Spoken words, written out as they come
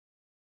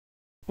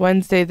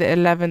Wednesday the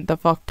 11th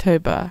of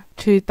October,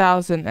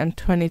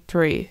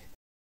 2023.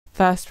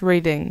 First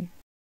reading.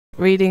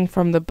 Reading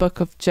from the book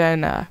of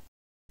Jonah.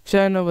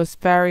 Jonah was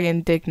very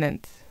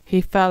indignant.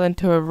 He fell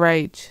into a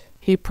rage.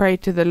 He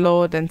prayed to the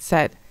Lord and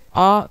said,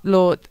 "Ah,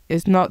 Lord,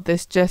 is not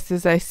this just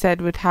as I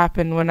said would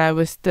happen when I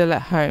was still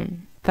at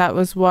home? That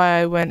was why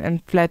I went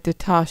and fled to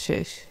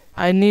Tarshish.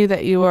 I knew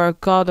that you are a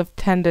God of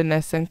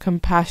tenderness and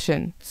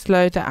compassion,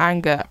 slow to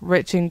anger,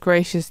 rich in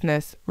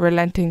graciousness,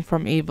 relenting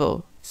from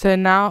evil. So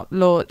now,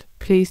 Lord,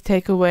 please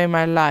take away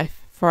my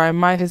life, for I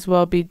might as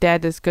well be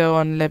dead as go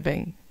on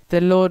living." The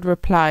Lord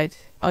replied,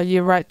 "Are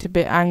you right to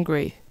be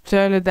angry?"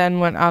 Jonah then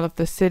went out of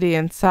the city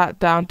and sat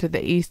down to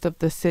the east of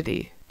the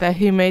city. There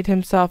he made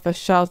himself a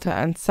shelter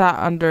and sat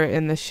under it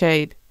in the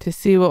shade, to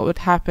see what would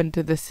happen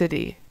to the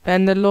city.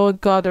 Then the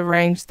Lord God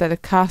arranged that a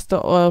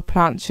castor-oil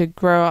plant should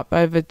grow up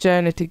over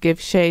Jonah to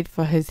give shade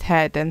for his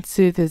head and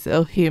soothe his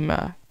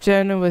ill-humour.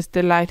 Jonah was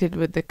delighted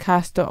with the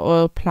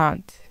castor-oil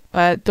plant.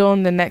 But at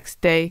dawn the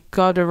next day,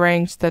 God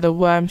arranged that a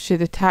worm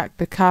should attack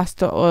the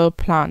castor-oil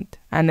plant,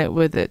 and it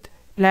withered.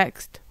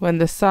 Next, when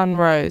the sun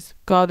rose,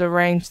 God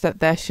arranged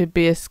that there should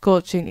be a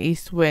scorching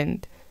east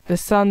wind. The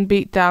sun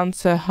beat down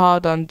so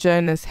hard on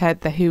Jonah's head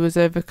that he was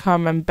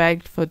overcome and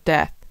begged for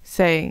death,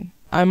 saying,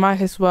 "I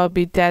might as well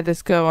be dead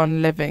as go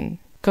on living."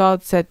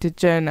 God said to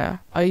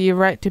Jonah, "Are you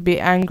right to be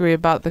angry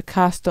about the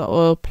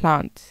castor-oil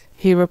plant?"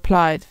 He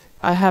replied,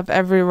 "I have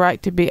every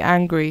right to be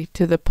angry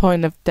to the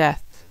point of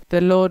death." The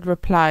Lord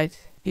replied,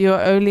 "You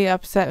are only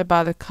upset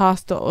about a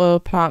castor-oil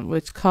plant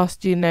which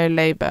cost you no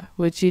labor,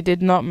 which you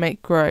did not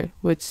make grow,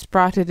 which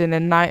sprouted in a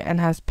night and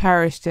has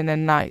perished in a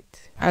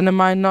night. And am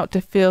I not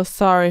to feel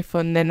sorry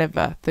for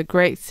Nineveh, the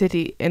great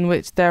city, in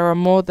which there are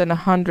more than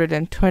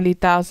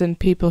 120,000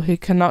 people who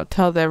cannot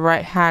tell their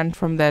right hand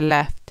from their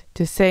left,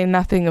 to say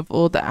nothing of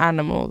all the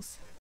animals?"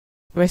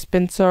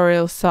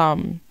 Responsorial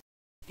Psalm.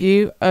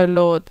 You, O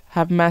Lord,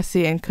 have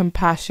mercy and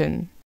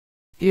compassion.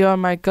 You are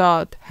my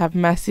God, have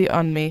mercy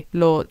on me,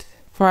 Lord,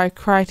 for I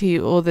cry to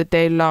you all the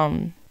day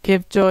long.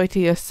 Give joy to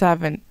your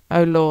servant,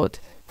 O Lord,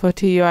 for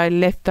to you I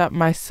lift up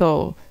my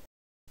soul.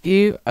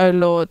 You, O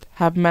Lord,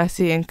 have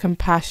mercy and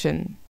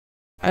compassion.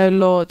 O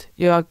Lord,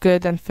 you are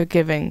good and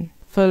forgiving,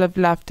 full of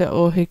love to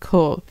all who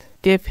call.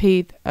 Give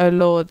heed, O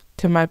Lord,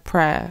 to my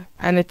prayer,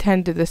 and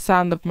attend to the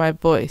sound of my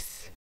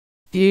voice.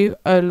 You,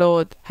 O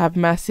Lord, have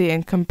mercy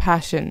and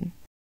compassion.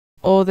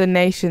 All the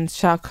nations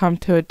shall come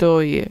to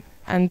adore you,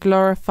 and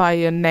glorify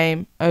your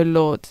name, O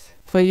Lord,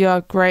 for you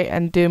are great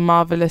and do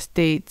marvelous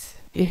deeds,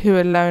 you who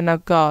alone are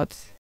God.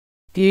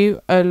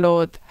 You, O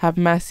Lord, have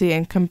mercy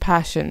and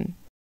compassion.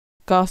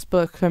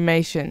 Gospel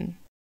acclamation.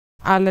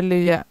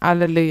 Alleluia,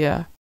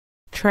 alleluia.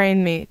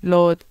 Train me,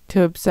 Lord,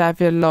 to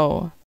observe your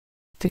law,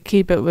 to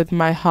keep it with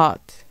my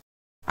heart.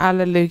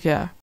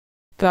 Alleluia.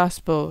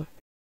 Gospel.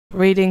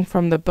 Reading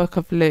from the book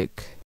of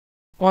Luke.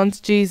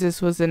 Once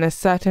Jesus was in a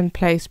certain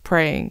place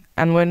praying,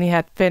 and when he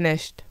had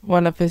finished,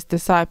 one of his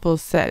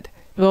disciples said,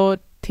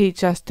 "Lord,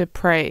 teach us to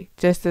pray,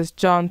 just as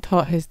John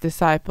taught his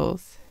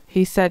disciples."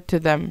 He said to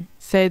them,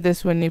 "Say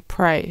this when you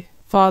pray.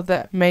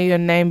 Father, may your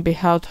name be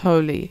held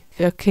holy,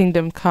 your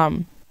kingdom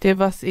come.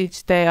 Give us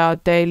each day our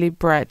daily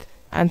bread,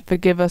 and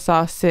forgive us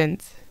our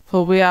sins,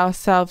 for we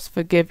ourselves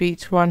forgive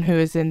each one who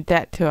is in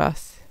debt to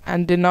us,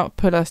 and do not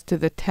put us to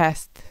the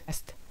test."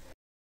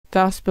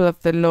 Gospel of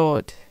the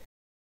Lord.